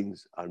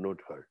feelings are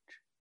not hurt.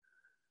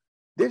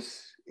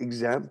 This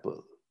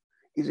example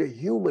is a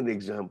human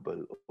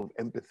example of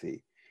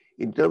empathy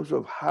in terms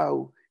of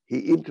how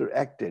he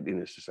interacted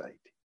in a society.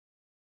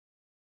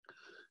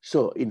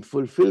 So in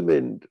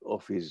fulfillment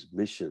of his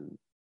mission,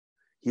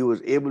 he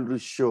was able to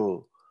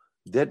show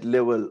that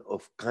level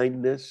of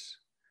kindness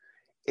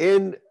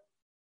and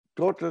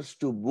taught us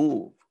to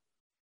move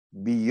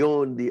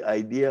beyond the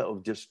idea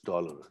of just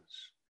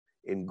tolerance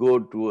and go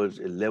towards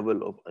a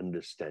level of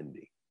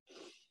understanding.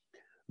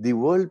 The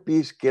world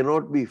peace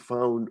cannot be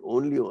found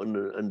only on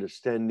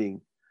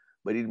understanding,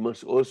 but it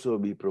must also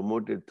be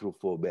promoted through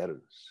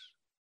forbearance.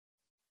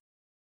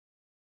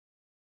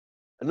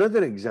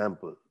 Another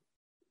example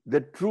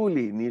that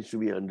truly needs to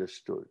be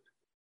understood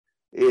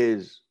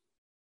is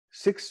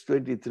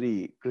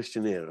 623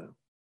 Christian era.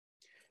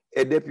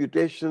 A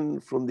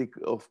deputation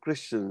of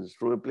Christians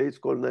from a place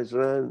called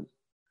Najran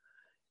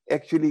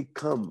actually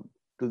come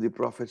to the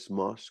Prophet's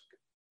mosque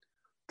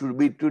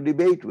to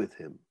debate with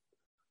him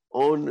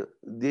on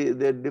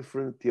their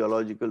different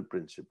theological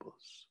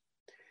principles.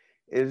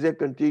 As they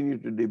continue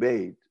to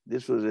debate,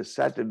 this was a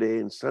Saturday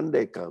and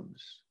Sunday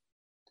comes,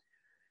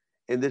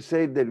 and they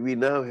said that we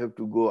now have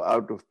to go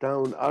out of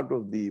town, out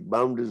of the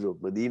boundaries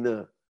of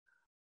Medina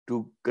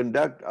to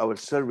conduct our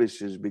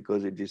services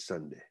because it is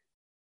Sunday.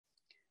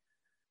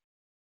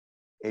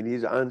 And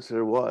his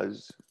answer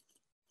was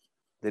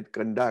that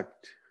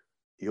conduct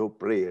your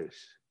prayers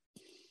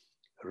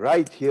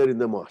right here in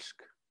the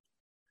mosque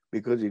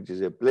because it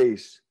is a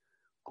place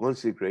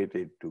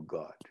consecrated to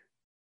God.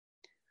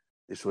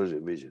 This was a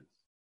vision.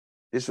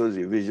 This was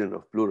a vision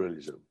of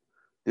pluralism.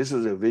 This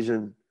was a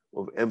vision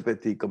of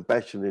empathy,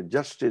 compassion, and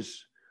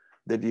justice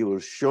that he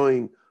was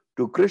showing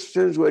to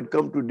Christians who had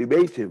come to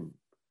debate him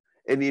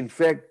and in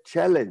fact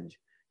challenge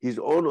his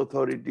own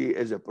authority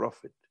as a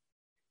prophet.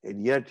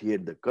 And yet he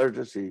had the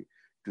courtesy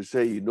to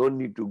say, you don't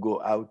need to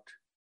go out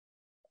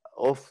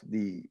of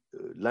the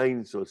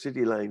lines or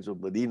city lines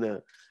of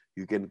Medina.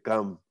 You can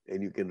come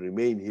and you can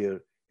remain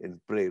here and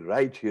pray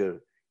right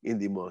here in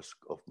the mosque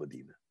of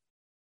Medina.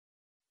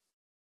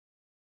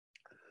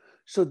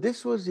 So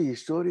this was the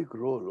historic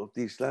role of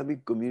the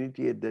Islamic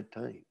community at that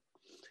time.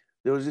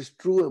 There was this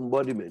true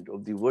embodiment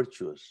of the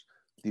virtuous,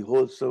 the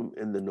wholesome,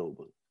 and the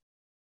noble.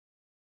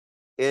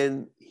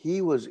 And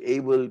he was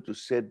able to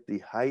set the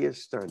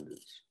highest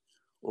standards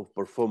of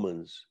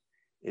performance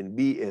and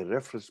be a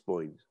reference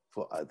point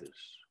for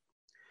others.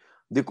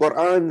 The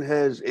Quran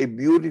has a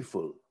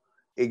beautiful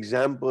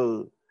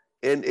example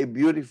and a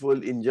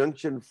beautiful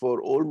injunction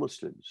for all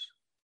Muslims,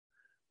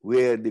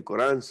 where the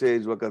Quran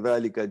says,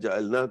 وَكَذَلِكَ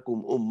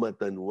جَعَلْنَاكُمْ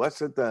أُمَّةً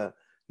وَسَطًا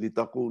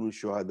لِتَكُونُوا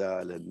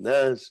شُهَدَاءَ عَلَى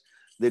النَّاسِ,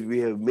 that we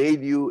have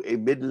made you a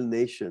middle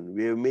nation.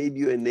 We have made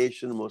you a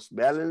nation most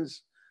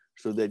balanced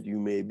so that you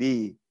may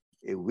be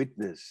a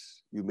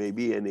witness. You may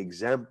be an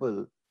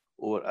example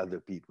over other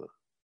people.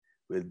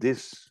 Well,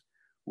 this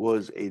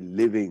was a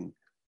living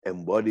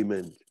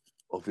embodiment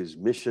of his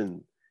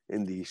mission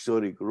and the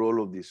historic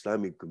role of the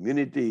Islamic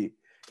community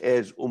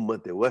as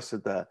Ummat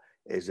Wasata,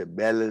 as a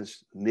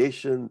balanced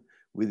nation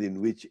within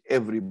which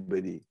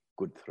everybody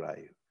could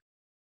thrive.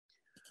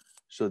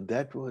 So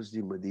that was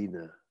the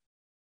Medina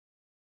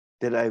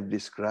that I've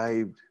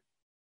described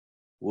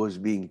was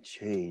being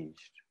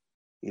changed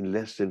in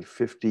less than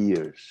 50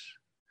 years.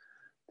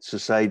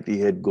 Society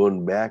had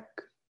gone back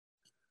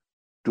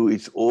to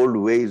its old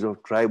ways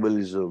of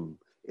tribalism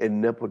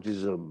and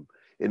nepotism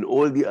and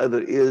all the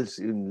other ills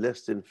in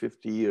less than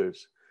 50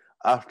 years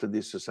after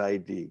this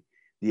society,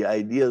 the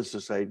ideal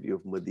society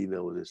of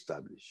Medina was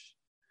established.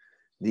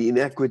 The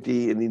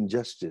inequity and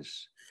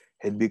injustice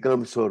had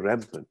become so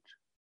rampant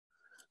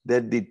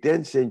that the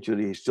 10th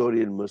century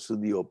historian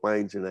Masudi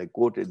opines, and I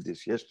quoted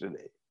this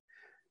yesterday,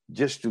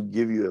 just to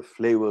give you a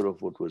flavor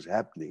of what was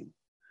happening,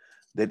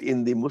 that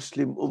in the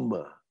Muslim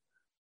Ummah,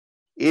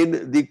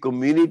 in the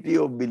community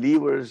of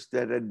believers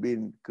that had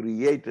been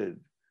created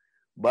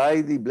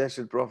by the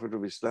Blessed Prophet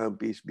of Islam,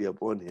 peace be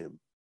upon him,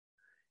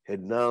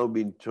 had now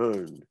been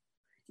turned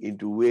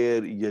into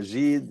where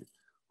Yazid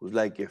was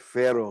like a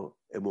pharaoh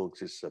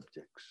amongst his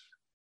subjects.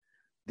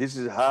 This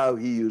is how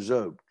he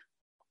usurped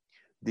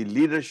the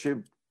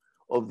leadership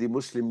of the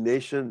Muslim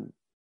nation,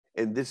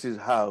 and this is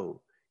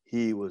how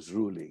he was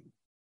ruling.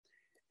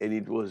 And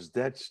it was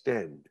that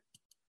stand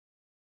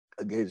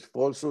against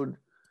falsehood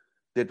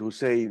that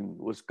Hussein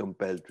was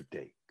compelled to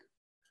take.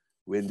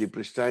 When the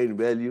pristine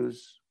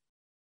values,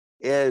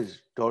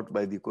 as taught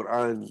by the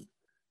Quran,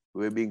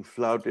 were being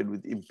flouted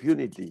with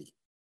impunity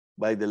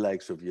by the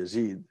likes of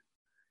Yazid,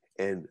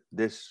 and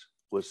this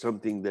was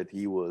something that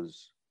he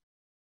was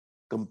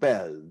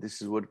compelled.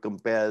 This is what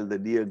compelled the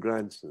dear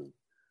grandson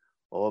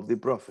of the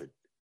Prophet,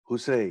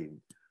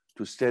 Hussein,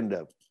 to stand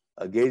up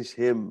against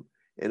him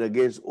and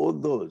against all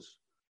those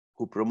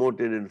who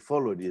promoted and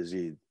followed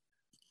Yazid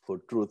for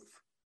truth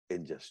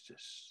and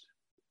justice.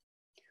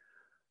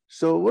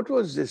 So what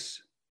was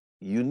this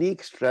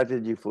unique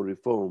strategy for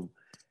reform?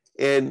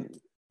 And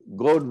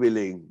God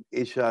willing,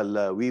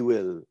 inshallah, we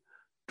will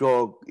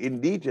talk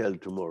in detail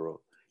tomorrow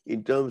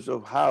in terms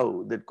of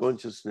how that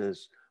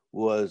consciousness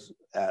was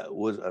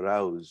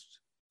aroused.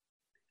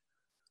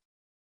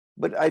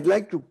 But I'd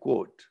like to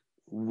quote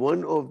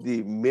one of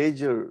the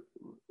major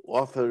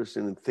authors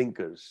and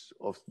thinkers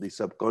of the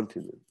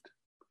subcontinent.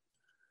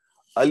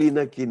 Ali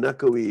Naqi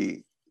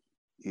Naqvi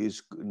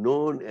is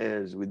known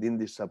as, within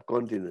the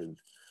subcontinent,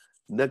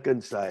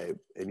 Nakan Sahib,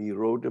 and he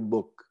wrote a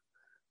book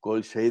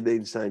called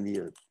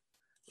Shahid-e-Insaniyat,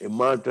 a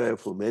martyr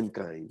for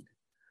mankind,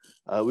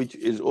 which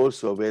is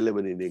also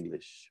available in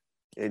English.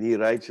 And he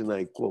writes, and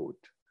I quote,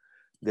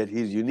 that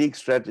his unique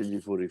strategy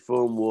for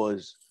reform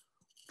was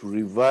to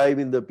revive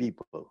in the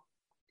people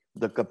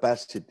the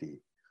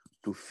capacity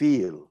to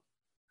feel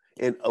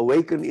and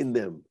awaken in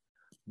them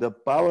the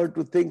power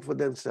to think for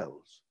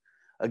themselves.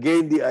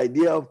 Again, the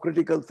idea of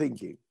critical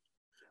thinking,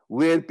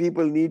 where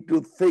people need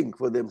to think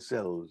for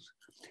themselves.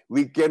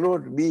 We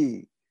cannot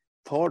be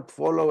thought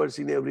followers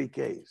in every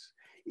case.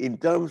 In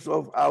terms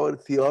of our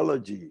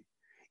theology,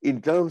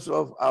 in terms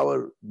of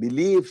our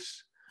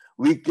beliefs,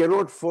 we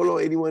cannot follow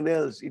anyone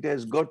else. It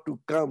has got to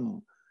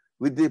come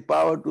with the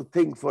power to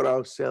think for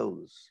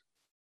ourselves,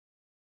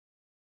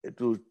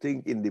 to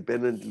think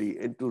independently,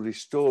 and to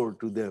restore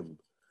to them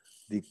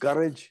the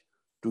courage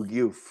to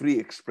give free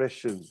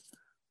expression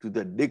to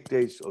the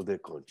dictates of their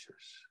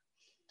conscience.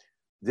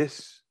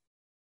 This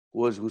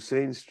was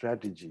Hussein's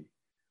strategy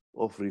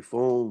of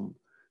reform,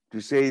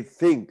 to say,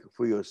 think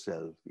for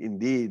yourself.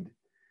 Indeed,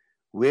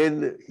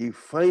 when he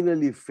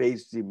finally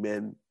faced the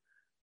men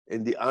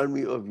and the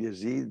army of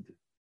Yazid,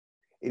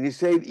 and he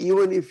said,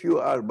 even if you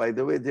are, by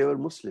the way, they were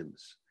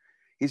Muslims.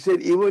 He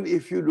said, even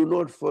if you do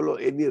not follow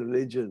any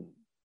religion,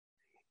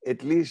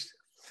 at least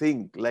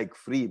think like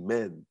free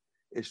men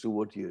as to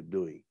what you're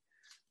doing.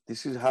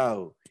 This is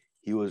how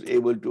he was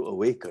able to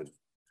awaken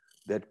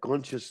that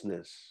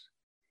consciousness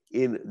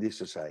in the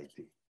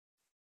society.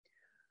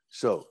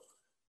 So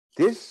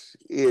this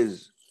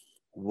is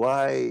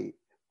why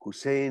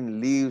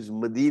Hussein leaves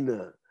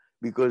Medina,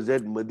 because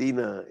that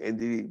Medina and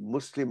the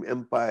Muslim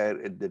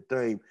empire at the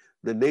time,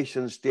 the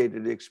nation state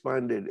had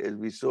expanded, as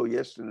we saw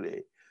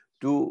yesterday,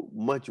 to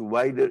much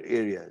wider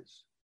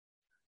areas,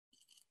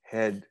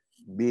 had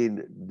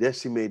been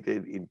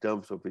decimated in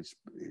terms of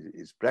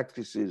its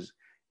practices,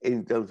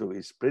 in terms of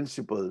its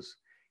principles,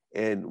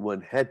 and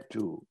one had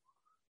to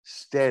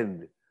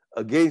stand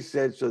against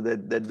that so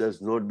that that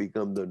does not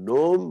become the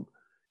norm,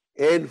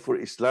 and for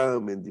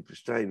Islam and the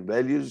pristine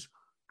values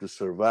to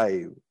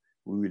survive.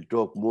 We will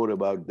talk more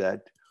about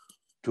that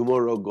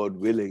tomorrow, God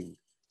willing,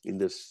 in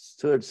the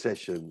third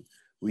session,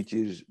 which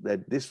is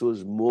that this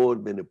was more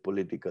than a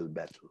political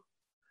battle.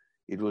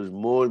 It was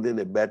more than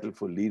a battle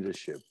for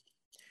leadership.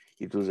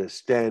 It was a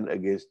stand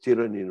against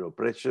tyranny and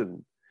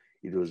oppression.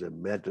 It was a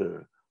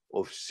matter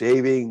of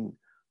saving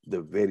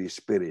the very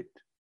spirit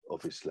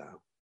of Islam.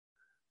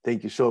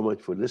 Thank you so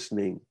much for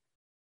listening.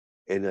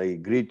 And I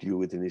greet you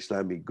with an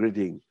Islamic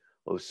greeting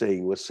of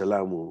saying,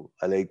 Wassalamu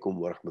alaikum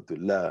wa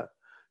rahmatullah.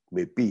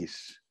 May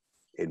peace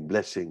and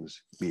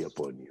blessings be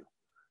upon you.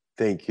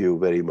 Thank you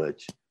very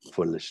much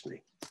for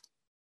listening.